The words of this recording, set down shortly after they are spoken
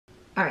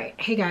All right,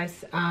 hey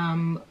guys,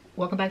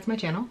 welcome back to my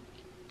channel.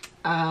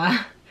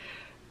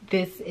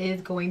 This is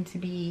going to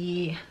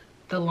be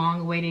the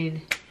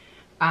long-awaited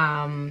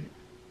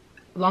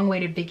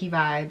Vicky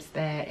vibes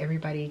that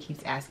everybody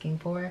keeps asking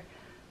for,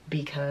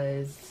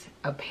 because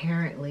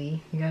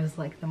apparently you guys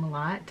like them a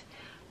lot.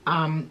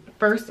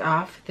 First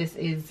off, this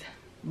is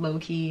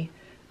low-key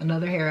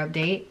another hair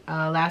update.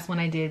 Last one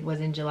I did was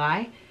in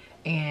July,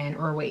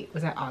 or wait,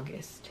 was that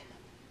August?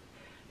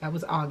 That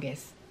was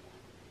August.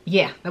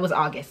 Yeah, that was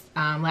August.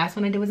 Last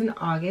one I did was in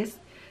August.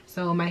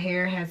 So my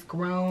hair has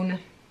grown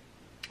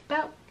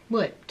about,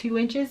 what, 2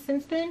 inches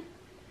since then?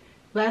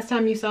 Last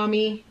time you saw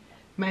me,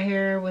 my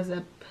hair was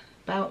up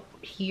about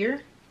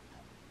here,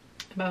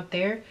 about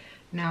there.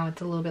 Now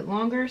it's a little bit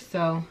longer,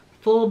 so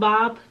full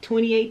bob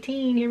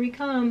 2018, here we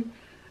come.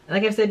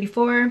 Like I've said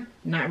before,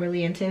 not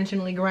really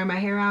intentionally growing my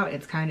hair out.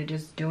 It's kind of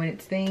just doing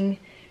its thing.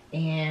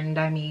 And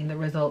I mean, the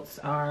results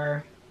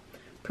are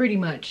pretty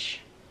much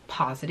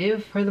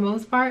positive for the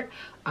most part.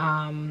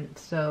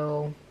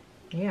 So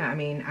yeah, I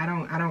mean, I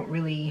don't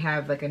really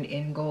have like an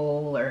end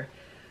goal, or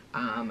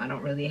I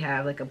don't really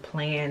have like a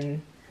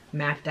plan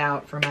mapped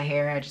out for my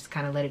hair. I just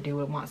kind of let it do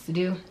what it wants to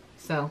do.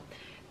 So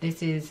this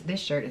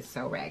shirt is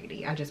so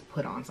raggedy. I just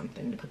put on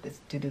something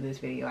to do this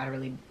video. I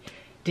really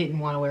didn't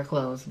want to wear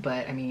clothes,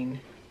 but I mean,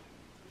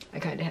 I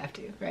kind of have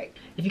to, right?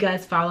 If you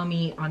guys follow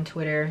me on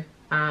Twitter,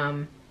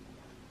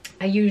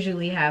 I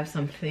usually have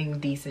something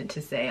decent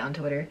to say on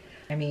Twitter.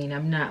 I mean,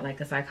 I'm not like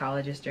a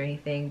psychologist or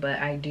anything, but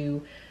I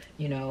do,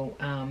 you know,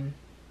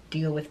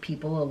 deal with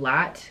people a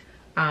lot.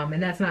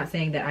 And that's not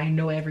saying that I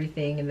know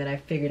everything and that I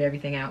figured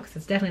everything out, because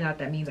it's definitely not.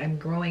 That means I'm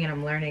growing and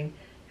I'm learning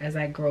as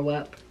I grow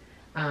up.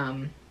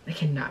 I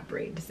cannot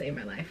braid to save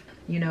my life.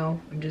 You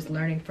know, I'm just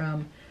learning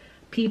from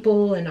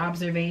people and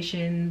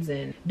observations,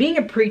 and being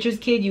a preacher's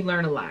kid, you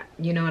learn a lot.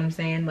 You know what I'm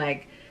saying?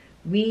 Like,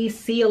 we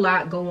see a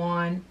lot go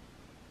on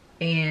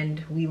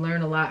and we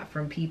learn a lot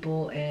from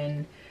people.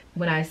 And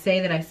when I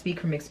say that I speak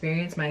from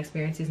experience, my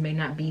experiences may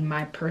not be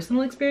my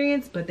personal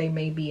experience, but they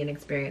may be an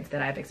experience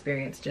that I've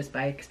experienced just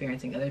by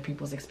experiencing other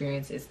people's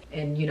experiences.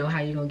 And you know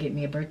how you're gonna get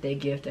me a birthday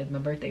gift at my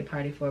birthday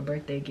party for a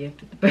birthday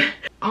gift.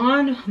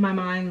 On my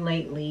mind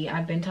lately,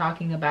 I've been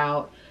talking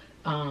about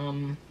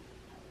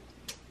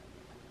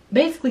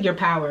basically your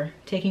power,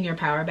 taking your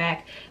power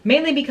back,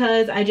 mainly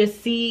because I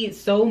just see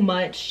so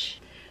much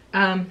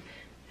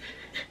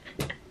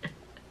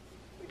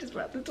just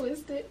about to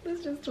twist it.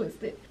 Let's just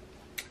twist it.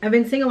 I've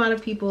been seeing a lot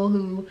of people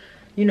who,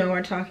 you know,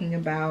 are talking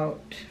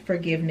about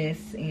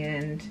forgiveness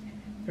and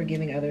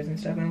forgiving others and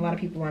stuff. And a lot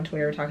of people on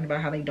Twitter are talking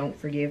about how they don't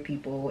forgive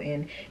people.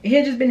 And it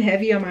has just been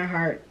heavy on my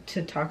heart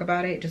to talk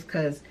about it, just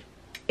because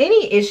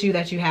any issue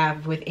that you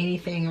have with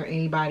anything or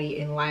anybody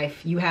in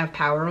life, you have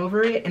power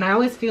over it. And I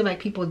always feel like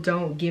people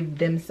don't give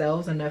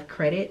themselves enough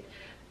credit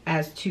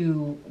as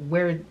to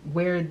where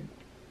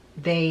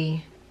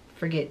they...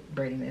 Forget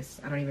braiding this.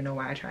 I don't even know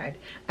why I tried.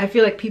 I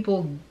feel like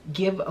people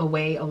give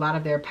away a lot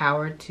of their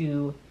power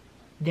to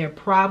their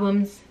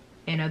problems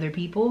and other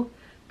people,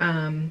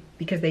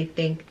 because they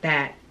think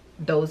that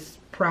those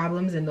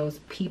problems and those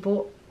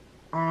people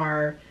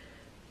are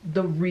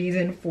the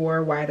reason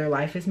for why their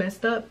life is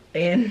messed up.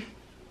 And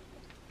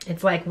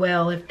it's like,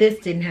 well, if this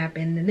didn't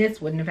happen, then this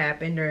wouldn't have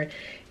happened. Or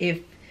if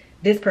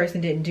this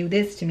person didn't do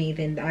this to me,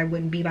 then I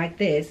wouldn't be like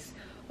this.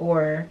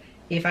 Or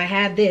if I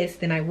had this,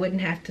 then I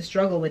wouldn't have to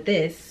struggle with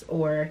this.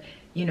 Or,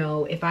 you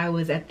know, if I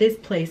was at this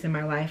place in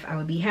my life, I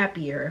would be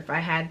happier. If I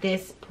had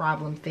this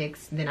problem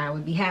fixed, then I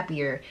would be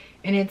happier.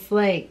 And it's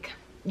like,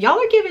 y'all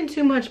are giving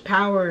too much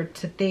power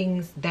to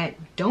things that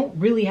don't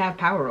really have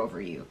power over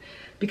you.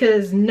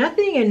 Because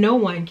nothing and no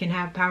one can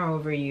have power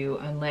over you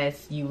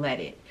unless you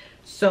let it.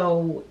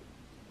 So,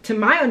 to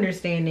my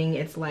understanding,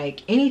 it's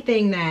like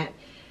anything that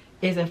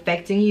is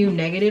affecting you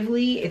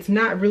negatively, it's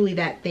not really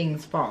that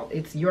thing's fault.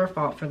 It's your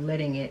fault for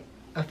letting it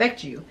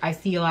affect you. I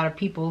see a lot of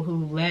people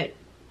who let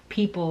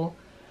people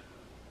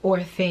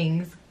or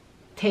things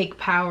take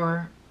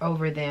power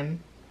over them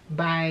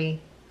by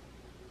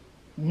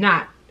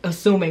not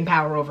assuming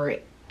power over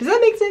it. Does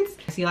that make sense?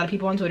 I see a lot of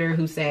people on Twitter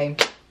who say,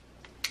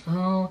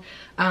 oh,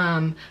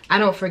 I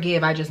don't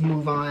forgive, I just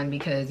move on,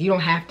 because you don't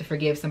have to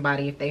forgive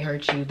somebody if they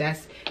hurt you.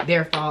 That's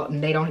their fault,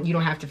 and you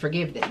don't have to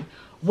forgive them.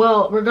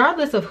 Well,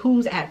 regardless of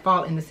who's at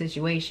fault in the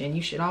situation,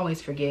 you should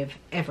always forgive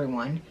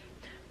everyone.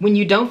 When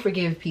you don't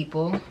forgive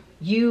people,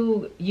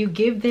 you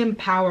give them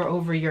power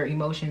over your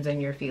emotions and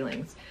your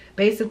feelings.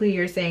 Basically,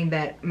 you're saying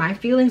that my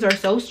feelings are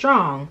so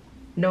strong,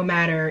 no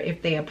matter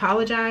if they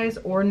apologize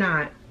or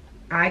not,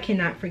 I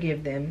cannot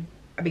forgive them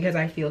because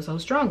I feel so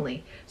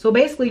strongly. So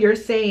basically, you're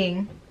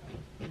saying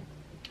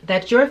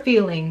that your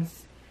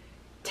feelings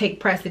take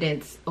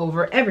precedence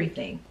over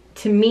everything.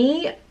 To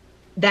me,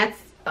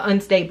 that's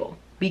unstable,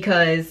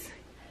 because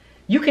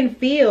you can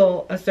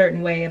feel a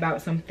certain way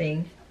about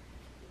something,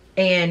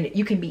 and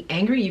you can be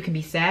angry, you can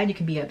be sad, you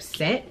can be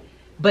upset.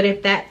 But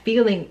if that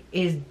feeling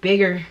is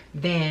bigger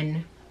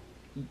than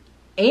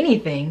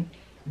anything,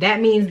 that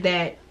means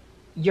that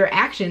your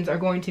actions are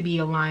going to be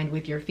aligned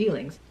with your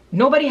feelings.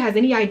 Nobody has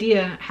any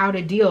idea how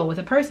to deal with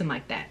a person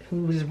like that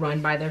who's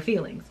run by their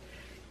feelings.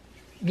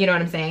 You know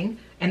what I'm saying?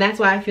 And that's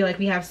why I feel like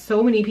we have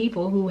so many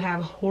people who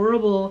have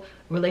horrible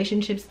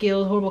relationship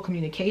skills, horrible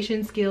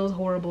communication skills,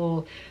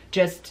 horrible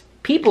just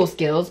people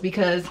skills,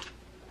 because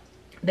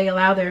they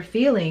allow their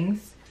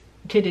feelings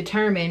to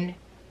determine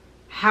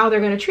how they're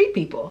going to treat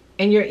people.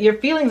 And your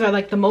feelings are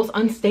like the most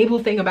unstable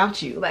thing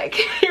about you. Like,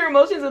 your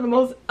emotions are the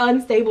most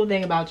unstable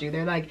thing about you.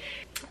 They're like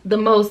the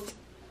most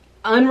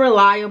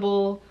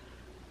unreliable,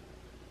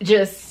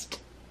 just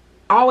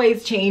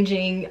always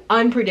changing,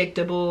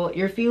 unpredictable.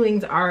 Your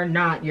feelings are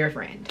not your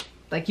friend.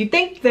 Like, you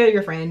think they're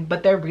your friend,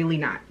 but they're really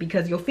not,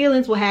 because your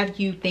feelings will have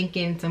you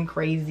thinking some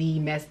crazy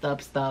messed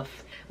up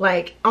stuff.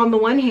 Like, on the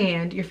one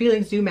hand, your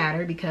feelings do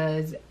matter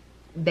because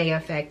they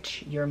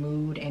affect your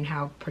mood and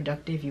how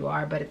productive you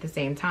are, but at the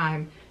same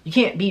time, you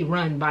can't be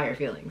run by your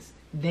feelings.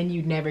 Then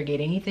you'd never get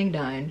anything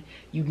done.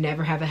 You'd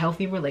never have a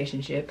healthy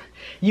relationship.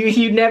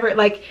 You'd never,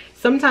 like,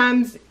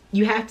 sometimes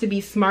you have to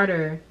be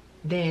smarter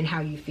than how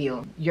you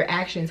feel. Your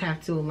actions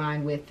have to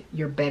align with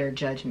your better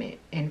judgment,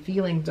 and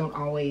feelings don't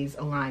always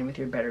align with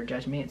your better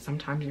judgment.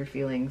 Sometimes your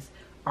feelings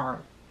are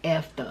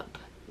effed up,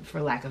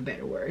 for lack of a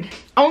better word,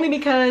 only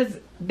because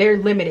they're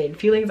limited.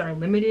 Feelings are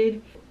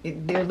limited.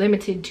 They're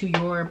limited to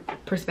your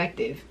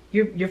perspective.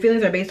 Your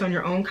feelings are based on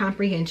your own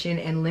comprehension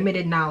and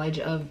limited knowledge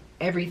of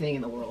everything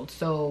in the world.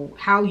 So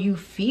how you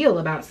feel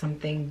about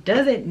something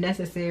doesn't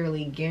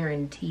necessarily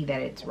guarantee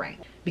that it's right,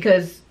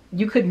 because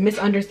you could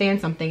misunderstand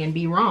something and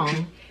be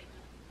wrong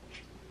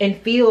and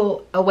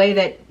feel a way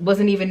that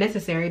wasn't even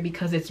necessary,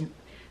 because it's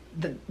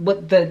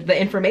the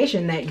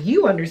information that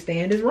you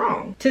understand is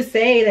wrong. To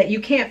say that you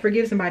can't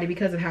forgive somebody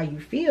because of how you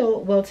feel,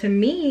 well, to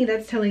me,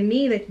 that's telling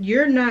me that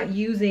you're not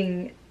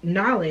using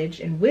knowledge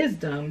and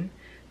wisdom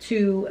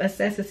to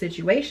assess a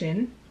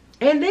situation.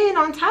 And then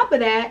on top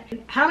of that,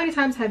 how many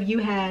times have you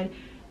had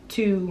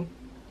to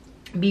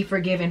be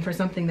forgiven for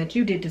something that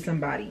you did to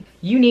somebody?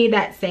 You need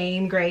that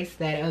same grace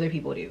that other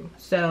people do.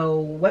 So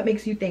what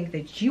makes you think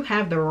that you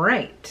have the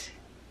right?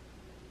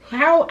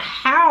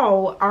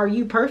 How are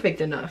you perfect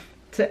enough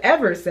to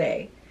ever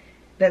say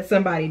that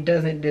somebody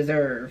doesn't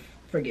deserve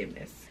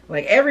forgiveness?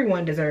 Like,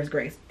 everyone deserves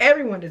grace.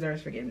 Everyone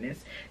deserves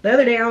forgiveness. The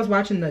other day I was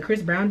watching the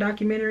Chris Brown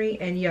documentary,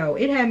 and yo,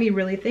 it had me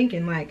really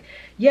thinking, like,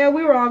 yeah,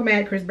 we were all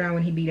mad at Chris Brown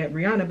when he beat up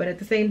Rihanna, but at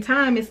the same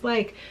time, it's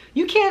like,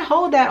 you can't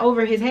hold that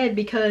over his head,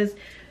 because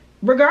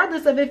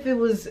regardless of if it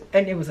was,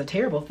 and it was a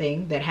terrible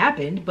thing that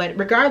happened, but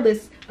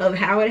regardless of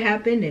how it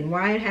happened and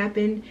why it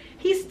happened,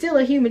 he's still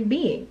a human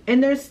being.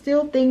 And there's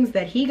still things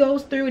that he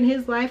goes through in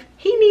his life.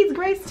 He needs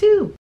grace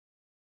too.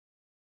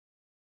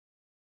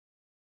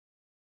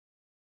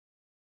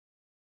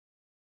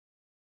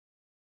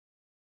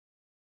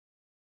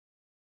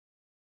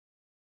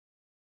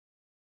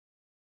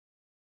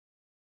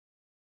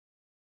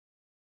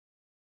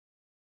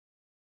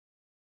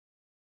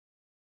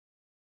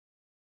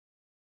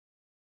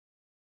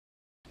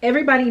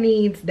 Everybody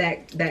needs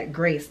that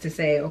grace to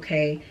say,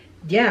 okay,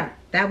 yeah,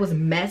 that was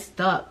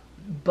messed up,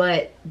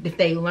 but if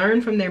they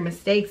learn from their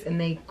mistakes and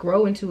they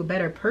grow into a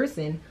better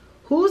person,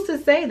 who's to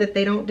say that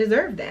they don't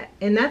deserve that?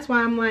 And that's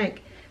why I'm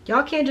like,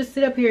 y'all can't just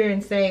sit up here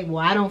and say,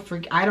 well, I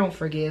don't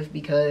forgive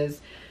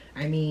because,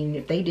 I mean,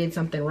 if they did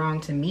something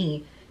wrong to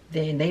me,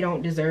 then they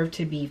don't deserve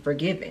to be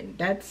forgiven.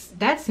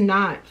 That's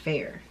not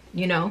fair.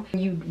 You know,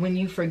 when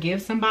you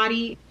forgive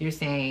somebody, you're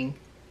saying,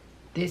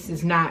 this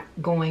is not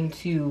going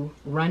to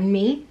run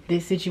me.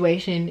 This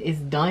situation is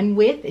done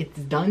with. It's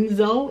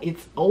donezo.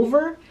 It's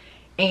over.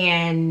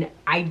 And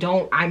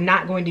I'm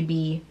not going to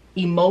be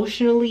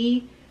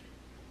emotionally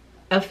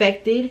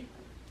affected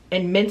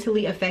and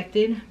mentally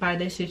affected by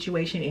this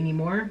situation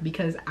anymore,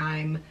 because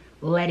I'm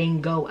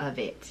letting go of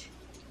it.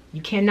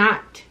 You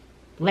cannot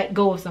let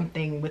go of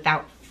something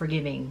without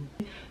forgiving.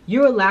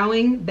 You're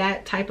allowing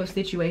that type of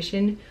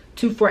situation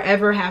to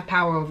forever have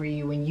power over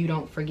you when you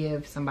don't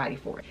forgive somebody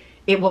for it.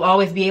 It will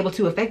always be able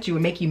to affect you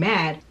and make you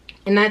mad.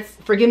 And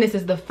forgiveness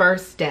is the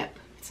first step.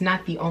 It's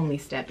not the only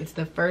step. It's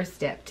the first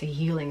step to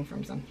healing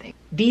from something.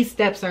 These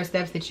steps are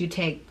steps that you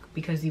take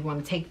because you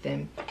want to take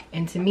them.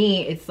 And to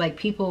me, it's like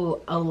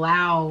people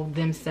allow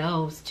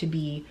themselves to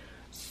be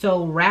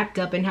so wrapped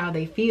up in how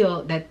they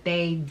feel that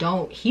they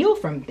don't heal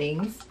from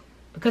things,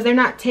 because they're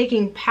not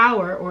taking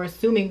power or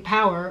assuming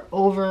power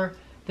over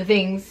the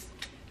things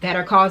that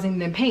are causing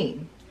them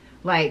pain.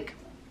 Like,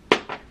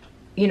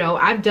 you know,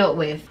 I've dealt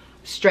with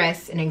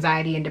stress and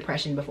anxiety and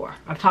depression before.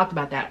 I've talked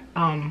about that.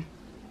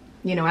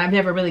 You know, I've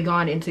never really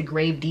gone into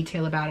grave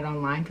detail about it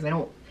online, because I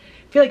don't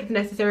feel like it's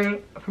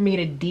necessary for me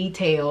to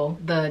detail.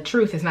 The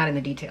truth is not in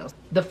the details.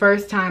 The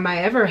first time I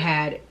ever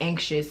had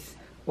anxious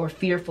or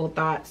fearful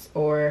thoughts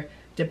or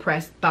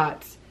depressed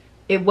thoughts,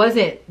 it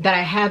wasn't that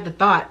I had the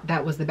thought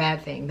that was the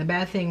bad thing. The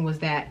bad thing was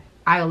that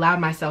I allowed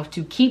myself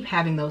to keep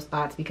having those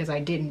thoughts because I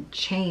didn't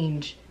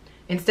change.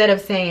 Instead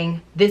of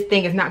saying, this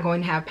thing is not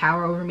going to have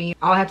power over me,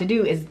 all I have to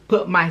do is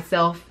put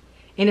myself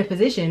in a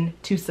position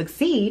to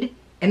succeed,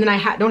 and then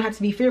I don't have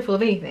to be fearful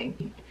of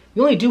anything.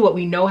 We only do what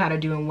we know how to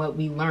do and what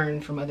we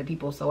learn from other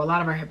people. So a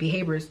lot of our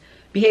behaviors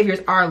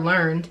are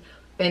learned,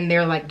 and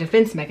they're like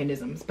defense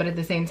mechanisms. But at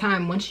the same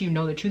time, once you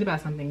know the truth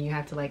about something, you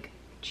have to like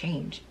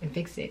change and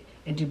fix it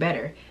and do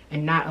better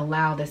and not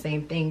allow the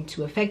same thing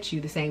to affect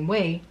you the same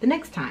way the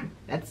next time.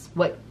 That's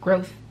what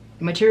growth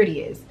and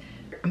maturity is.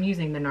 I'm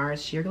using the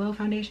Nars Sheer Glow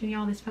foundation,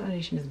 y'all. This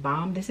foundation is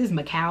bomb. This is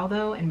Macao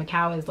though, and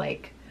Macao is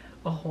like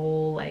a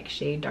whole like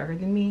shade darker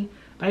than me.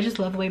 But I just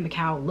love the way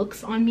Macao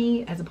looks on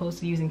me as opposed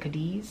to using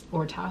Cadiz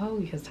or Tahoe,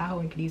 because Tahoe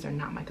and Cadiz are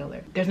not my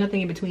color. There's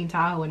nothing in between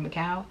Tahoe and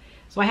Macao,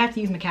 so I have to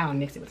use Macao and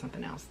mix it with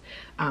something else.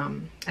 I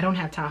don't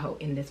have Tahoe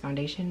in this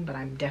foundation, but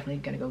I'm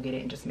definitely gonna go get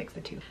it and just mix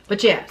the two.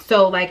 But yeah,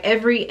 so like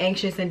every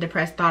anxious and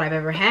depressed thought I've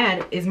ever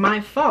had is my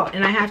fault,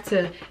 and I have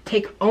to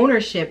take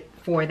ownership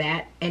for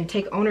that and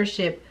take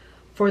ownership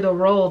for the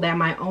role that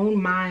my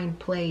own mind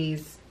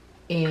plays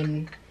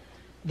in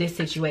this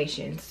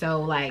situation.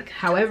 So like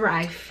however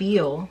I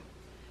feel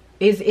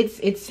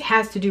it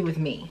has to do with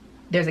me.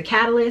 There's a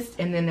catalyst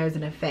and then there's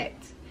an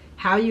effect.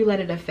 How you let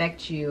it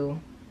affect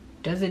you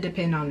doesn't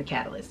depend on the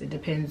catalyst. It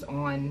depends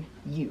on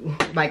you.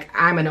 Like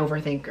I'm an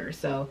overthinker,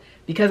 so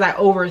because I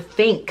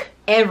overthink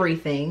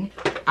everything,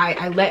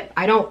 I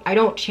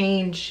don't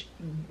change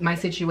my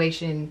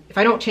situation. If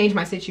I don't change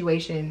my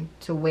situation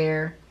to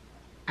where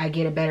I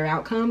get a better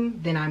outcome,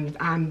 then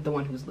I'm the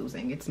one who's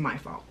losing. It's my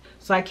fault.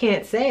 So I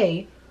can't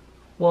say,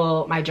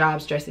 well, my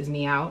job stresses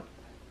me out,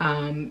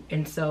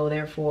 and so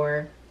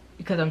therefore,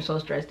 because I'm so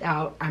stressed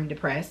out, I'm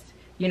depressed.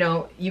 You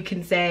know, you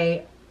can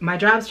say, my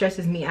job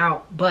stresses me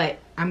out, but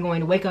I'm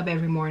going to wake up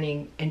every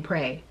morning and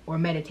pray or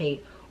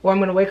meditate, or I'm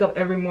going to wake up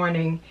every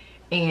morning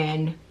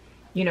and,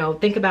 you know,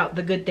 think about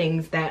the good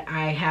things that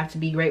I have to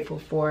be grateful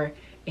for,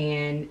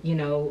 and, you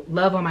know,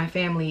 love on my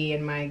family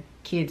and my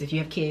kids if you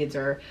have kids,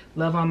 or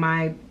love on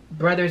my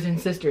brothers and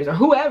sisters or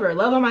whoever,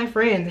 love on my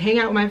friends, hang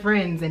out with my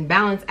friends, and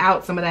balance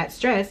out some of that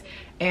stress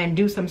and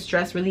do some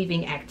stress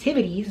relieving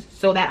activities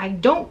so that I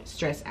don't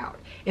stress out,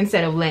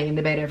 instead of laying in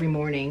the bed every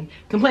morning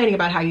complaining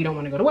about how you don't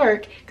want to go to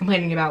work,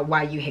 complaining about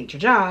why you hate your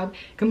job,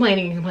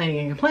 complaining and complaining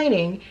and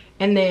complaining,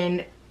 and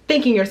then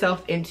thinking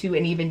yourself into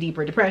an even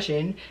deeper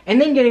depression, and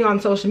then getting on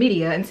social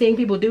media and seeing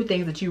people do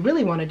things that you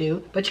really want to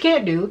do but you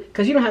can't do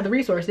because you don't have the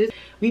resources.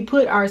 We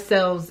put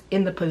ourselves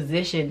in the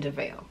position to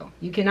fail.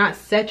 You cannot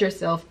set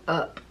yourself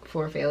up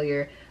for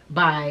failure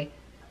by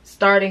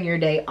starting your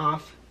day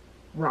off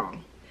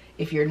wrong.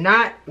 If you're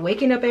not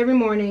waking up every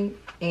morning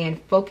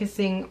and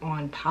focusing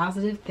on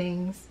positive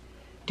things,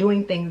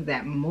 doing things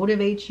that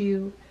motivate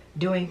you,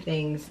 doing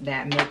things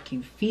that make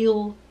you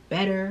feel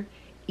better,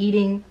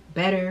 eating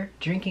better,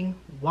 drinking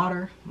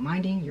water,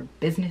 minding your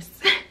business,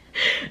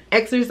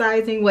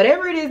 exercising,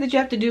 whatever it is that you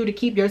have to do to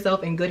keep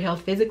yourself in good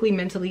health physically,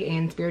 mentally,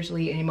 and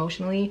spiritually and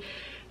emotionally,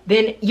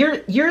 then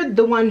you're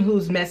the one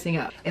who's messing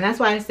up. And that's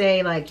why I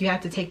say, like, you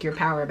have to take your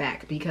power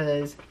back,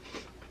 because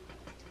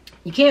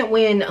you can't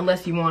win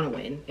unless you want to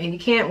win, and you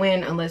can't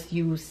win unless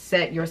you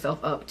set yourself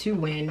up to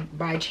win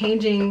by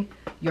changing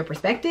your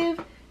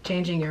perspective,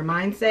 changing your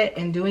mindset,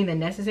 and doing the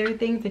necessary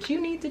things that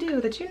you need to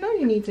do, that you know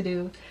you need to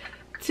do,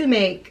 to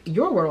make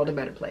your world a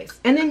better place.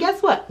 And then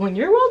guess what? When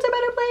your world's a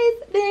better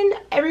place, then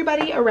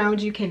everybody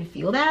around you can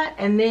feel that,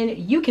 and then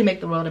you can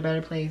make the world a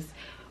better place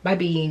by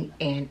being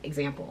an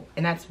example.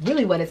 And that's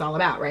really what it's all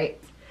about, right?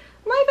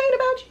 Life ain't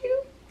about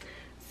you.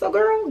 So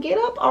girl, get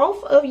up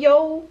off of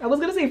your, I was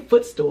gonna say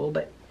footstool,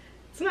 but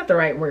it's not the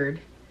right word.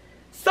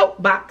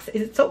 Soapbox.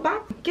 Is it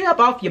soapbox? Get up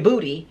off your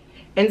booty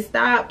and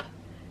stop,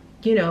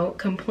 you know,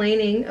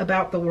 complaining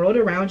about the world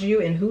around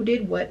you and who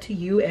did what to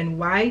you and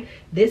why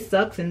this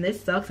sucks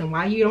and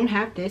why you don't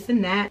have this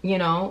and that, you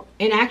know,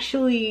 and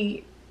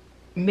actually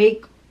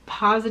make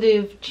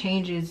positive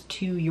changes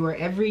to your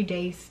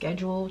everyday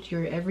schedule, to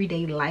your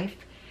everyday life,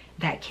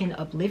 that can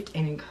uplift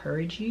and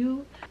encourage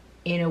you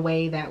in a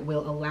way that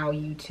will allow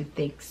you to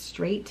think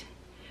straight,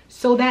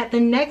 so that the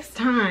next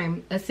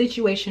time a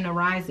situation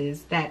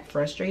arises that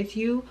frustrates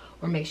you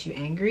or makes you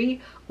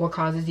angry or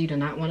causes you to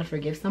not want to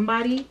forgive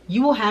somebody,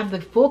 you will have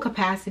the full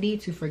capacity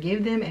to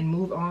forgive them and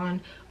move on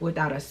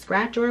without a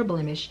scratch or a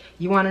blemish.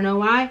 You want to know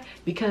why?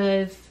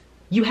 Because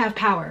you have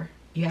power.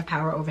 You have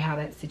power over how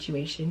that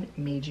situation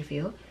made you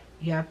feel.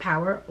 You have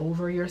power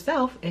over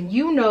yourself, and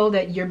you know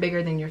that you're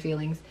bigger than your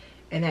feelings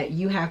and that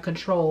you have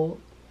control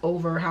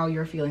over how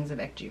your feelings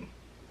affect you.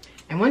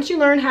 And once you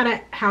learn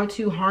how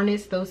to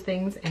harness those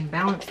things and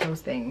balance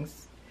those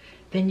things,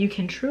 then you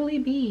can truly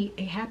be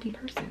a happy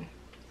person.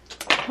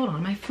 Hold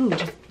on, my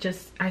food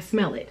just I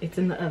smell it. It's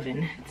in the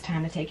oven. It's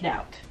time to take it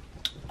out.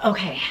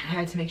 Okay, I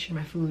had to make sure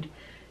my food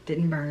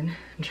didn't burn.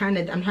 I'm trying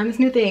this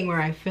new thing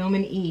where I film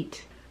and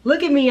eat.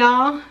 Look at me,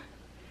 y'all.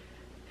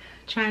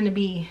 Trying to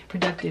be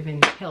productive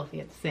and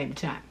healthy at the same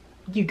time.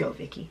 You go,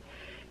 Vicky.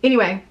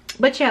 Anyway,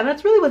 but yeah,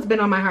 that's really what's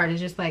been on my heart, is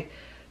just like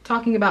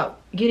talking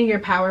about getting your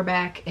power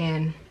back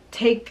and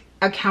take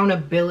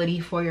accountability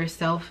for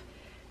yourself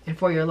and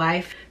for your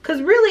life.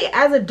 Because really,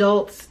 as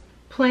adults,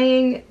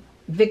 playing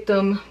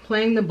victim,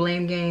 playing the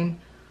blame game,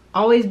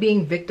 always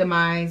being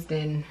victimized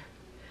and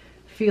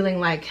feeling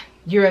like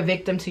you're a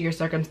victim to your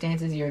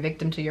circumstances, you're a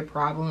victim to your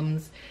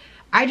problems,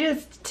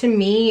 to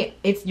me,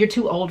 you're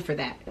too old for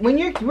that. When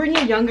you're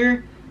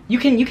younger, you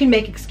can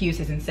make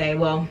excuses and say,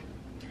 well,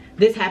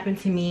 this happened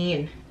to me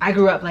and I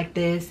grew up like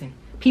this and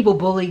people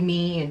bullied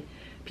me and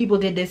people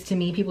did this to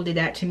me, people did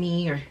that to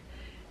me, or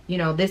you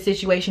know, this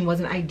situation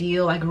wasn't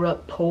ideal, I grew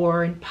up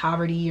poor in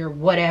poverty or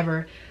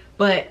whatever.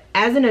 But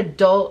as an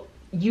adult,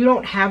 you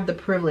don't have the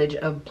privilege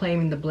of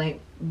putting the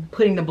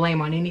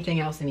blame on anything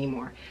else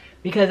anymore,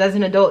 because as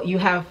an adult you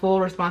have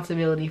full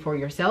responsibility for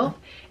yourself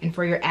and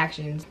for your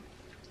actions.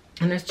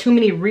 And there's too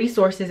many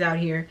resources out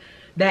here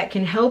that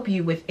can help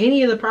you with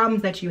any of the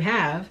problems that you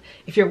have.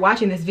 If you're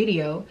watching this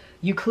video,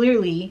 you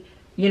clearly,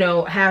 you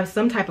know, have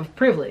some type of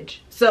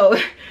privilege. So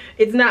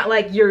it's not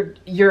like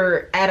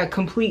you're at a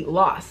complete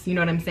loss, you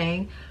know what I'm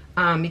saying?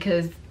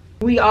 Because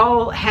we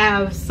all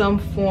have some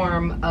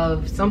form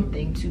of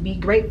something to be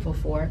grateful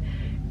for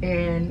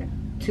and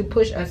to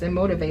push us and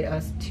motivate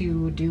us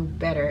to do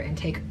better and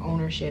take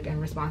ownership and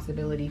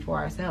responsibility for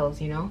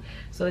ourselves, you know?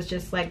 So it's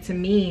just like, to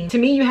me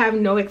you have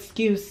no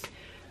excuse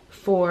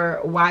for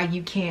why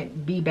you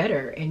can't be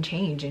better and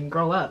change and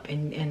grow up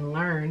and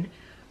learn.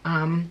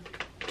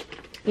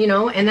 You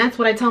know, and that's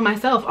what I tell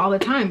myself all the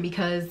time,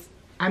 because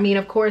I mean,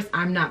 of course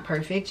I'm not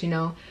perfect, you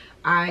know.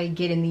 I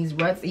get in these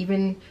ruts.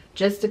 Even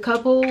just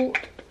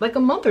like a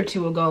month or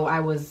two ago, I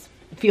was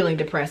feeling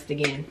depressed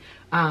again,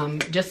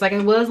 just like I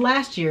was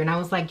last year, and I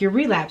was like, you're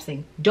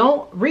relapsing,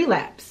 don't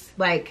relapse.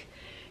 Like,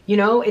 you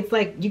know, it's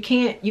like you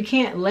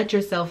can't let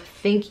yourself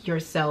think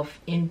yourself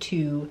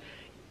into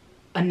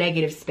a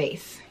negative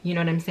space, you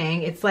know what I'm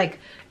saying? It's like,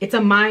 it's a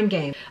mind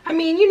game. I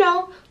mean, you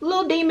know,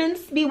 little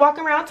demons be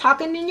walking around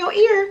talking in your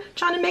ear,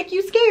 trying to make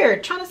you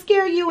scared, trying to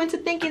scare you into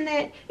thinking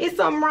that it's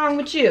something wrong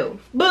with you.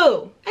 Boo,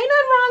 ain't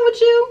nothing wrong with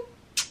you.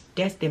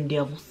 That's them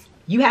devils.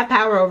 You have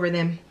power over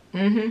them.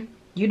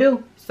 You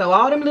do. So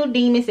all them little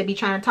demons that be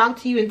trying to talk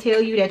to you and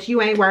tell you that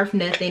you ain't worth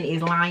nothing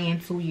is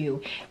lying to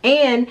you.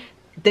 And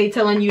they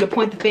telling you to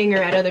point the finger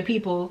at other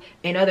people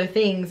and other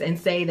things and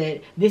say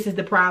that this is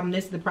the problem,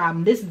 this is the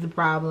problem, this is the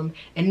problem,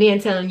 and then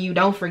telling you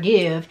don't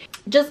forgive.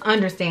 Just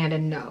understand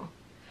and know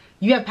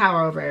you have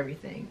power over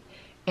everything.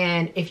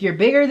 And if you're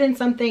bigger than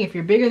something, if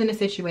you're bigger than a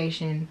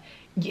situation,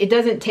 it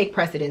doesn't take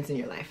precedence in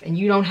your life, and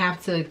you don't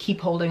have to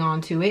keep holding on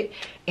to it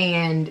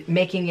and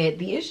making it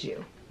the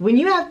issue. When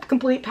you have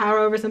complete power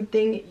over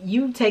something,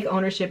 you take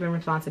ownership and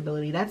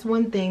responsibility. That's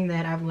one thing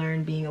that I've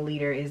learned being a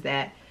leader, is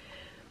that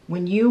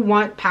when you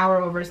want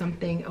power over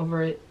something,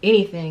 over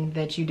anything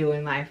that you do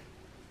in life,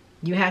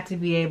 you have to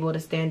be able to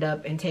stand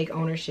up and take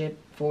ownership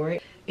for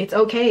it. It's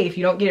okay if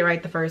you don't get it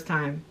right the first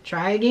time.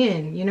 Try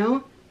again, you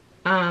know?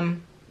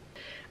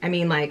 I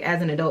mean, like,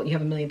 as an adult, you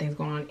have a million things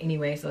going on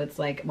anyway, so it's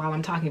like, while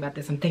I'm talking about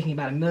this, I'm thinking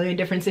about a million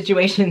different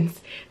situations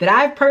that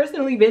I've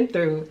personally been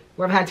through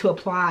where I've had to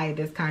apply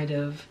this kind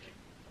of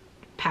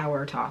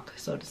power talk,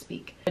 so to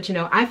speak. But you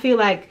know, I feel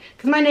like,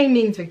 because my name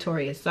means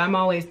victorious, so I'm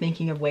always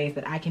thinking of ways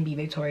that I can be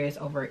victorious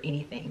over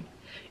anything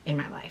in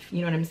my life,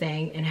 you know what I'm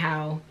saying? And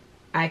how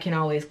I can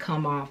always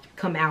come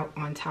out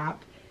on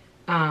top,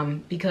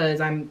 because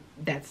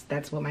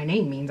that's what my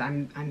name means.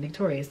 I'm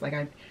victorious. Like,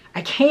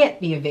 I can't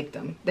be a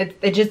victim.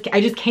 I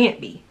just can't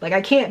be. Like,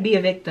 I can't be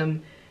a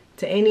victim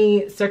to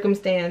any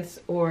circumstance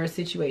or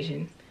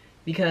situation,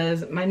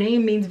 because my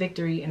name means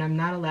victory, and I'm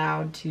not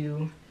allowed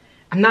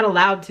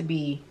to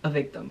be a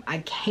victim. I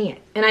can't.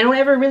 And I don't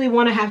ever really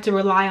want to have to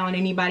rely on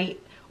anybody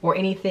or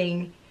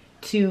anything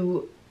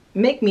to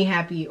make me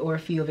happy or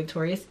feel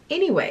victorious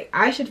anyway.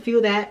 I should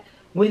feel that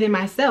within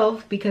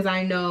myself, because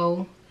I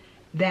know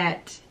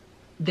that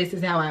this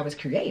is how I was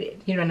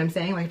created. You know what I'm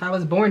saying? Like, if I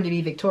was born to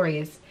be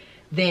victorious,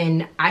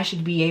 then I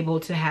should be able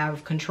to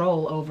have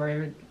control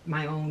over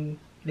my own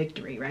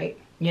victory, right?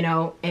 You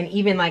know, and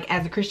even like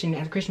as a Christian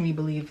we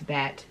believe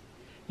that,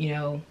 you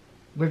know,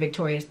 we're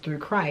victorious through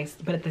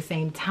Christ, but at the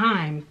same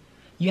time,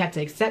 you have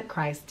to accept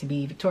Christ to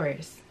be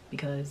victorious,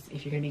 because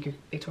if you're going to be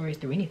victorious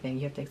through anything,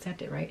 you have to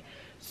accept it, right?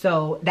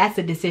 So that's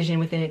a decision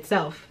within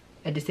itself,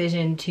 a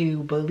decision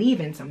to believe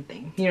in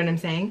something, you know what I'm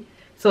saying?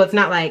 So it's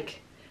not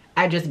like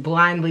I just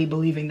blindly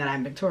believing that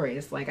I'm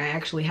victorious. Like, I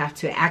actually have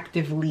to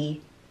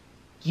actively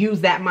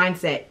use that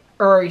mindset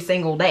every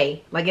single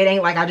day. Like, it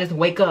ain't like I just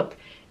wake up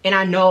and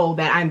I know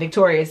that I'm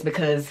victorious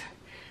because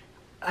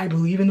I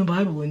believe in the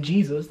Bible and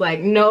Jesus. Like,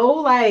 no,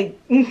 like,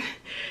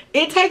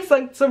 it takes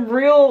like some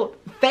real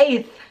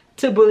faith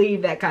to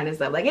believe that kind of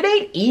stuff. Like, it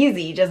ain't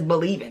easy just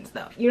believing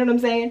stuff, you know what I'm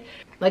saying?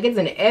 Like, it's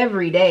an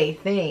everyday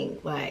thing,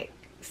 like,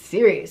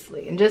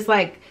 seriously. And just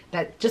like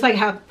that, just like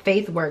how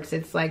faith works,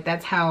 it's like,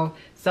 that's how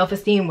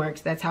self-esteem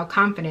works, that's how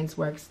confidence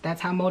works,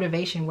 that's how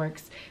motivation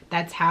works,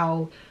 that's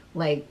how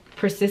like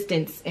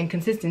persistence and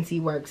consistency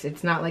works.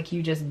 It's not like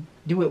you just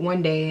do it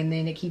one day and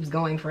then it keeps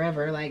going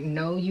forever. Like,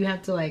 no, you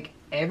have to, like,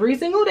 every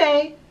single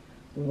day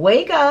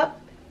wake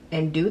up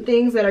and do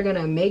things that are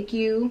gonna make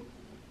you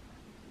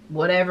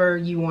whatever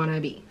you want to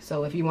be.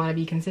 So if you want to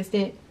be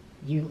consistent,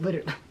 you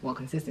literally, well,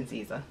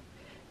 consistency is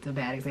it's a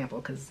bad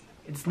example because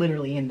it's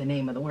literally in the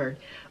name of the word,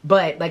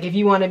 but like, if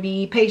you want to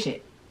be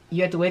patient,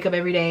 you have to wake up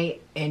every day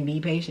and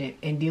be patient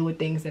and deal with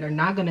things that are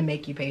not going to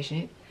make you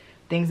patient,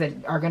 things that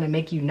are going to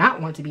make you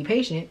not want to be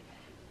patient,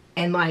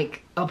 and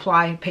like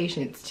apply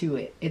patience to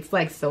it. It's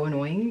like so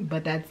annoying,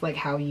 but that's like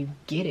how you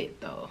get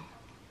it though.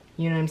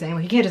 You know what I'm saying?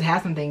 Like you can't just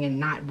have something and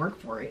not work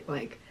for it.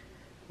 Like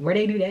where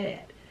they do that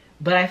at?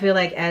 But I feel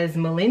like as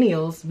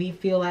millennials, we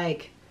feel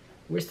like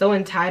we're so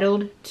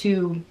entitled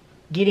to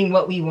getting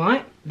what we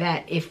want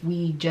that if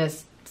we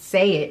just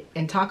say it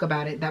and talk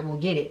about it, that we'll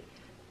get it.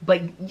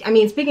 But I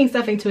mean, speaking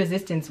stuff into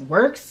existence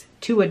works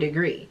to a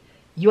degree.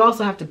 You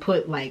also have to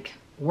put like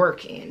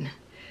work in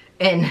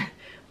and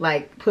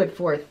like put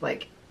forth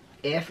like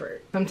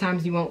effort.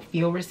 Sometimes you won't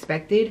feel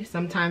respected.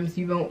 Sometimes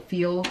you won't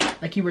feel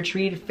like you were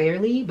treated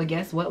fairly, but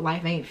guess what?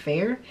 Life ain't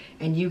fair,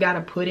 and you got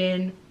to put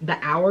in the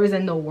hours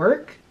and the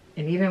work.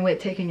 And even with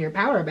taking your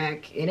power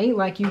back, it ain't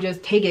like you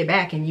just take it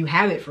back and you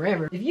have it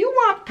forever. If you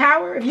want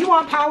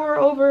power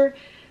over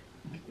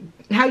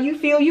how you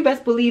feel, you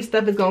best believe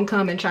stuff is gonna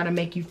come and try to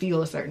make you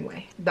feel a certain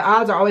way. The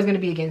odds are always gonna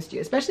be against you,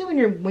 especially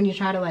when you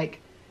try to like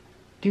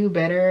do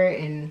better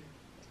and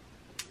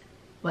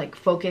like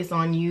focus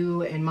on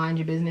you and mind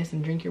your business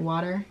and drink your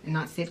water and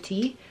not sip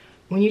tea.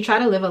 When you try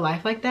to live a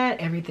life like that,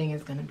 everything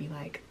is gonna be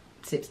like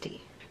sips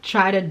tea.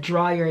 Try to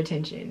draw your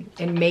attention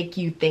and make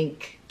you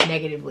think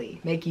negatively,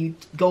 make you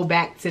go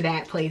back to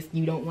that place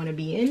you don't want to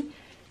be in.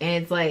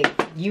 And it's like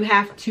you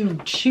have to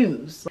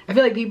choose. I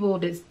feel like people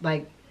just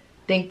like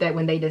think that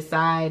when they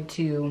decide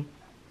to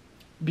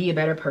be a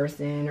better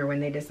person, or when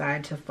they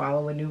decide to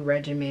follow a new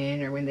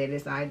regimen, or when they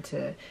decide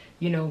to,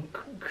 you know,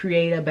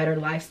 create a better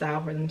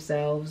lifestyle for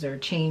themselves or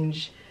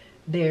change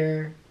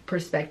their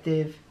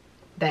perspective,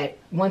 that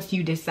once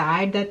you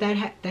decide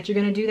that you're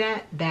gonna do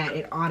that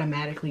it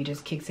automatically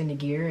just kicks into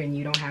gear and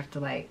you don't have to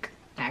like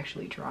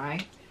actually try.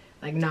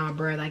 Like, nah,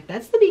 bro, like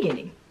that's the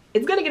beginning.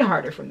 It's gonna get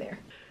harder from there.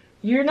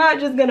 You're not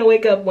just gonna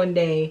wake up one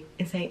day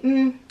and say,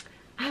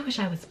 I wish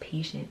I was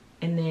patient,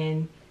 and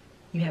then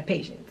you have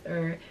patience.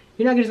 Or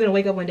you're not just gonna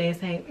wake up one day and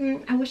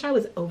say, I wish I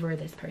was over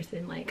this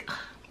person. Like,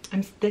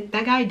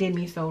 that guy did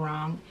me so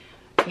wrong,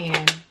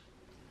 and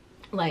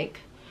like,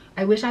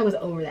 I wish I was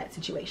over that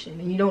situation.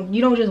 And you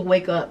don't just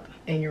wake up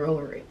and you're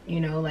over it, you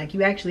know? Like,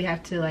 you actually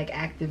have to like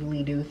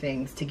actively do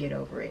things to get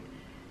over it.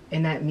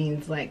 And that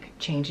means like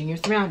changing your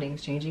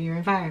surroundings, changing your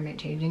environment,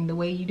 changing the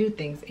way you do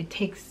things. It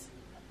takes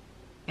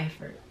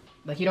effort.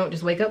 Like, you don't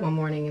just wake up one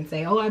morning and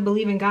say, oh, I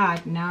believe in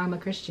God, now I'm a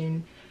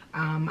Christian,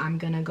 I'm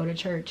gonna go to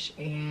church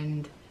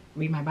and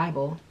read my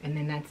Bible, and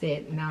then that's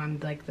it. Now I'm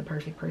like the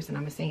perfect person,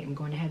 I'm a saint, I'm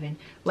going to heaven.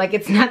 Like,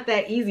 it's not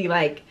that easy.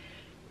 Like,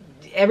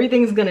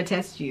 everything's gonna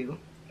test you,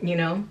 you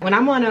know? When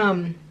I'm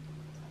on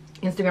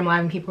Instagram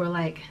Live and people are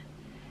like,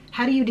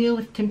 how do you deal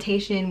with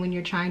temptation when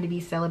you're trying to be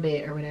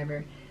celibate or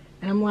whatever?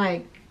 And I'm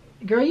like,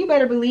 girl, you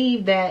better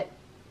believe that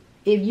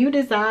if you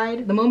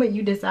decide, the moment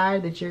you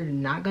decide that you're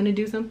not gonna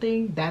do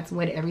something, that's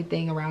when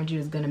everything around you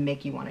is gonna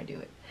make you want to do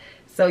it.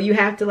 So you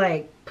have to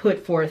like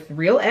put forth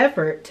real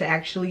effort to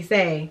actually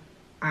say,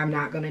 I'm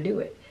not gonna do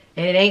it.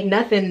 And it ain't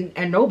nothing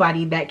and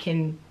nobody that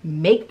can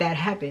make that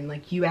happen.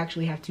 Like, you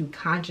actually have to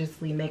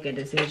consciously make a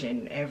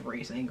decision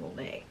every single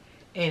day,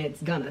 and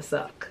it's gonna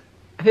suck.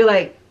 I feel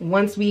like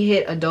once we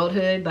hit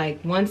adulthood,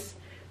 like once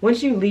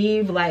you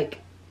leave like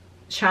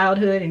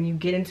childhood and you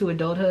get into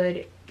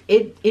adulthood,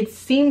 it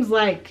seems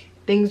like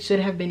things should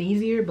have been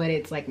easier, but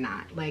it's like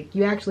not. Like,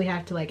 you actually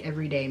have to like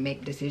every day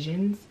make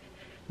decisions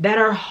that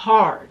are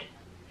hard,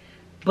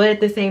 but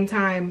at the same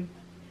time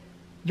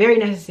very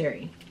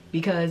necessary.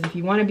 Because if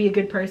you want to be a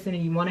good person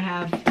and you want to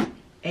have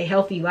a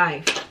healthy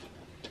life,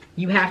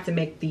 you have to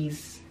make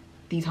these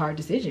hard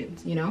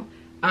decisions, you know?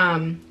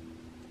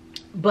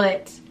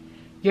 But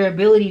your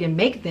ability to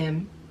make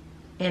them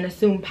and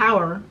assume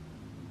power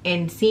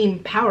and seem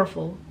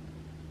powerful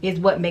is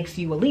what makes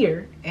you a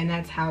leader, and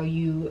that's how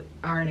you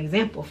are an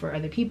example for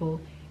other people,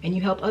 and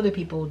you help other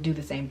people do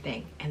the same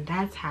thing. And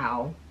that's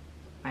how,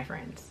 my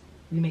friends,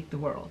 we make the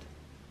world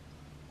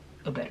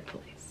a better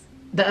place.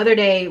 The other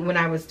day when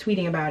I was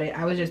tweeting about it,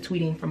 I was just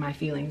tweeting from my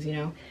feelings, you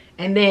know?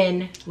 And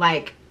then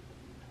like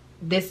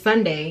this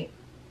Sunday,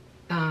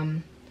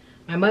 my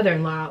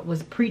mother-in-law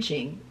was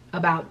preaching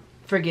about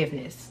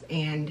forgiveness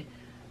and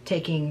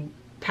taking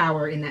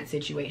power in that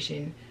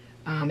situation,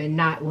 and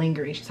not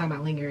lingering. She's talking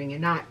about lingering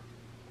and not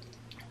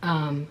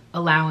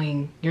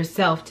allowing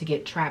yourself to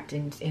get trapped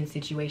in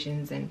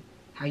situations and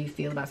how you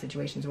feel about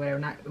situations or whatever,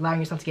 not allowing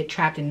yourself to get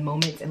trapped in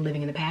moments and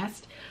living in the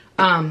past.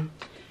 And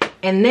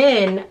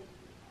then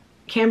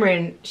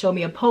Cameron showed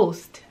me a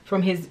post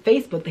from his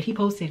Facebook that he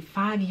posted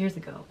 5 years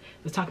ago.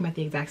 It was talking about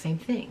the exact same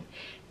thing.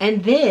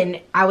 And then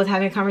I was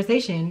having a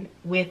conversation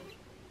with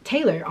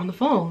Taylor on the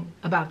phone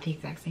about the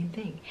exact same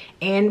thing,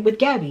 and with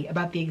Gabby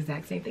about the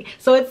exact same thing.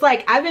 So it's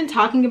like I've been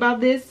talking about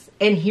this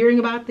and hearing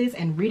about this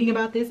and reading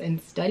about this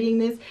and studying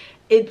this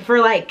for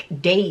like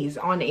days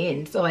on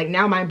end. So like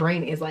now my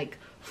brain is like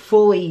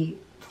fully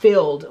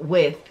filled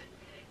with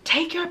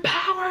take your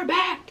power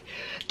back,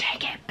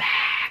 take it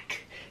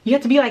back. You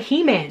have to be like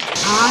He-Man.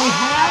 I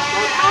have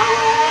the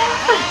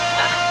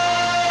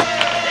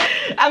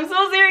power. I'm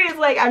so serious.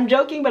 Like, I'm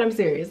joking, but I'm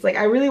serious. Like,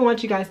 I really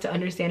want you guys to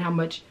understand how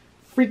much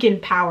freaking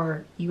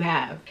power you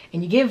have.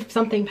 And you give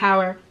something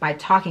power by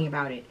talking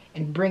about it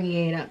and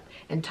bringing it up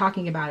and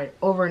talking about it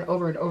over and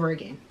over and over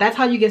again. That's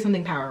how you give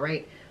something power,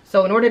 right?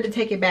 So in order to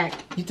take it back,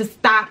 you just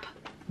stop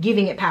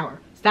giving it power.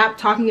 Stop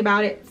talking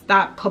about it,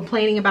 stop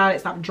complaining about it,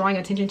 stop drawing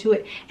attention to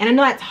it. And I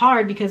know that's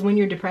hard because when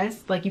you're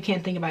depressed, like, you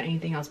can't think about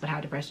anything else but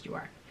how depressed you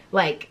are.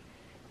 Like,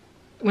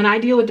 when I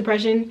deal with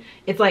depression,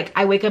 it's like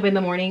I wake up in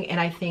the morning and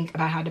I think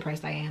about how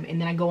depressed I am, and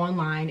then I go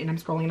online and I'm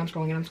scrolling and I'm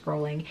scrolling and I'm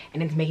scrolling,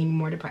 and it's making me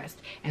more depressed.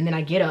 And then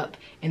I get up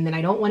and then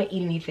I don't want to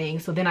eat anything,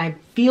 so then I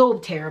feel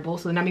terrible,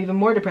 so then I'm even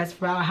more depressed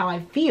about how I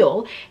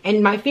feel,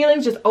 and my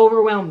feelings just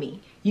overwhelm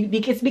me.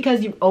 It's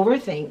because you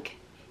overthink,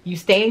 you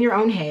stay in your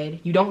own head,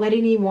 you don't let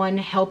anyone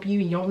help you,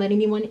 you don't let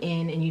anyone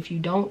in, and if you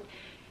don't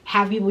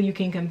have people you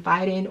can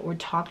confide in or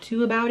talk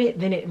to about it,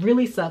 then it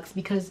really sucks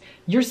because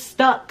you're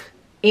stuck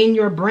in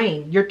your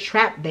brain. You're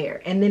trapped there.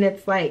 And then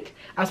it's like,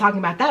 I was talking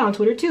about that on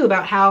Twitter too,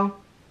 about how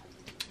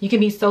you can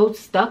be so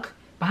stuck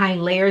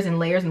behind layers and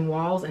layers and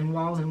walls and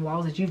walls and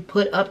walls that you've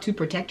put up to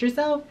protect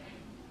yourself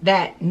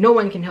that no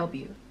one can help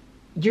you.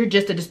 You're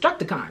just a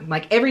Destructicon.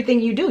 Like, everything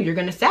you do, you're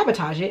going to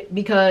sabotage it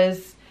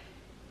because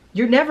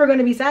you're never going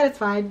to be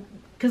satisfied,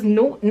 because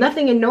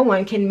nothing and no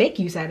one can make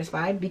you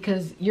satisfied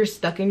because you're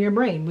stuck in your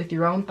brain with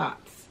your own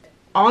thoughts.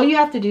 All you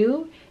have to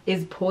do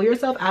is pull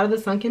yourself out of the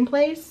sunken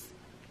place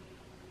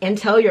and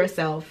tell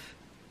yourself,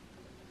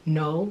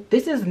 no,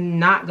 this is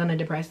not gonna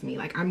depress me.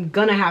 Like, I'm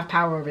gonna have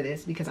power over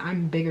this because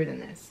I'm bigger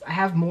than this. I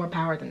have more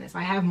power than this.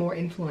 I have more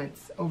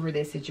influence over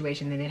this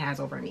situation than it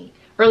has over me.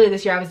 Earlier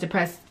this year, I was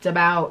depressed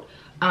about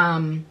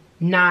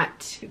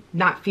not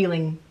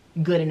feeling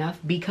good enough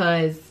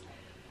because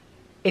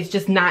it's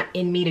just not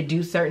in me to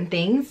do certain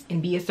things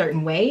and be a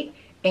certain way.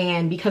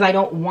 And because I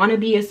don't want to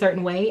be a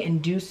certain way and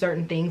do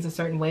certain things a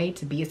certain way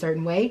to be a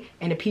certain way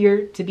and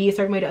appear to be a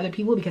certain way to other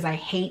people, because I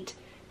hate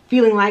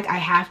feeling like I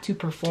have to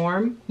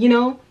perform, you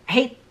know? I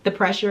hate the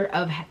pressure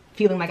of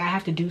feeling like I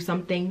have to do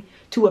something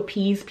to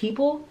appease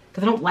people,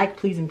 because I don't like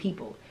pleasing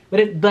people.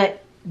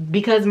 But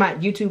because my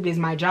YouTube is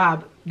my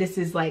job, this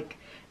is like,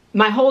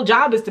 my whole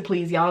job is to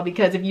please y'all,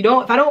 because if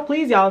I don't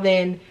please y'all,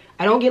 then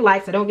I don't get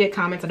likes, I don't get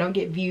comments, I don't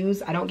get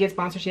views, I don't get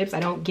sponsorships,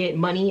 I don't get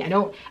money, I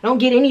don't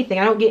get anything.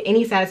 I don't get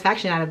any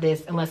satisfaction out of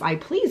this unless I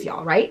please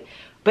y'all, right?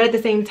 But at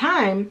the same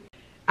time,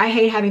 I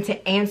hate having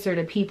to answer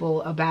to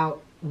people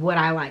about what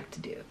I like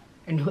to do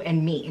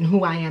and me and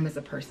who I am as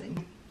a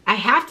person. I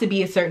have to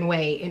be a certain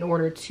way in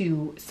order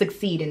to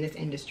succeed in this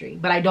industry,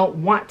 but I don't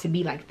want to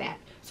be like that.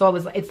 So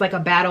it's like a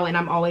battle, and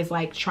I'm always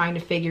like trying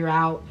to figure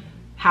out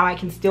how I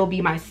can still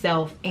be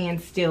myself and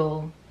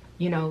still,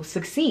 you know,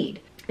 succeed.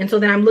 And so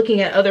then I'm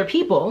looking at other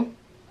people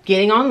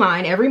getting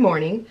online every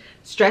morning,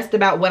 stressed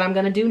about what I'm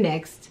gonna do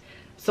next.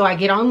 So I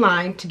get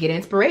online to get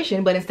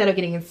inspiration, but instead of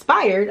getting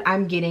inspired,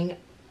 I'm getting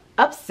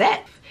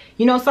upset.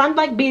 You know, so I'm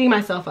like beating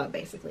myself up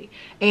basically.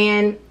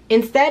 And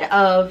instead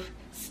of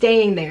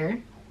staying there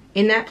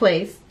in that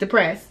place,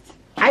 depressed,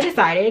 I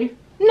decided,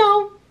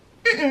 no,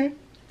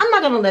 I'm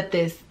not gonna let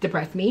this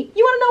depress me.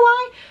 You wanna know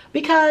why?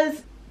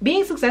 Because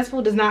being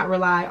successful does not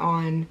rely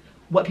on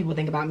what people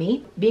think about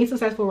me. Being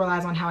successful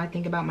relies on how I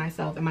think about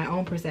myself and my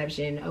own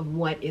perception of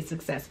what is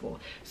successful.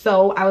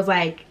 So I was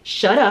like,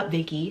 shut up,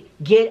 Vicky,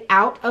 get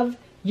out of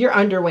your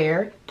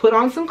underwear, put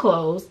on some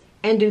clothes,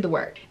 and do the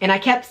work. And I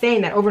kept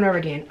saying that over and over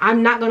again.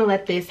 I'm not gonna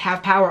let this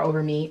have power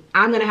over me.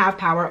 I'm gonna have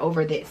power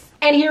over this.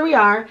 And here we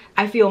are.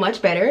 I feel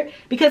much better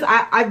because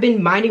I've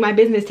been minding my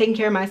business, taking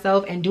care of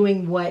myself, and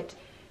doing what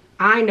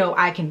I know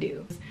I can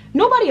do.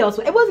 Nobody else,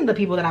 it wasn't the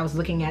people that I was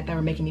looking at that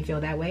were making me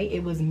feel that way.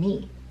 It was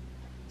me.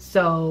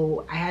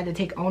 So I had to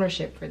take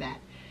ownership for that.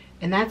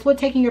 And that's what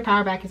taking your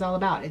power back is all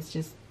about. It's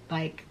just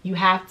like, you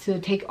have to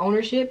take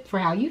ownership for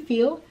how you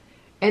feel,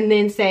 and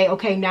then say,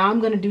 okay, now I'm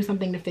gonna do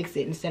something to fix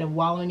it. Instead of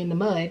wallowing in the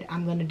mud,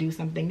 I'm gonna do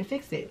something to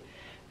fix it.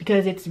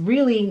 Because it's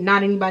really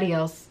not anybody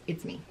else,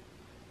 it's me.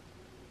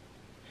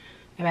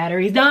 My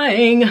battery's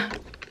dying.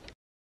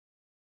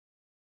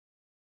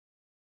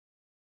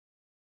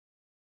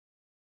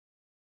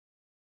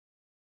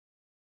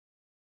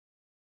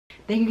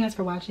 Thank you guys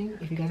for watching.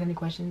 If you guys have any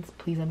questions,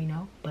 please let me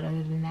know. But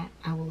other than that,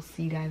 I will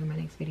see you guys in my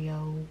next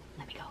video.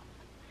 Let me go.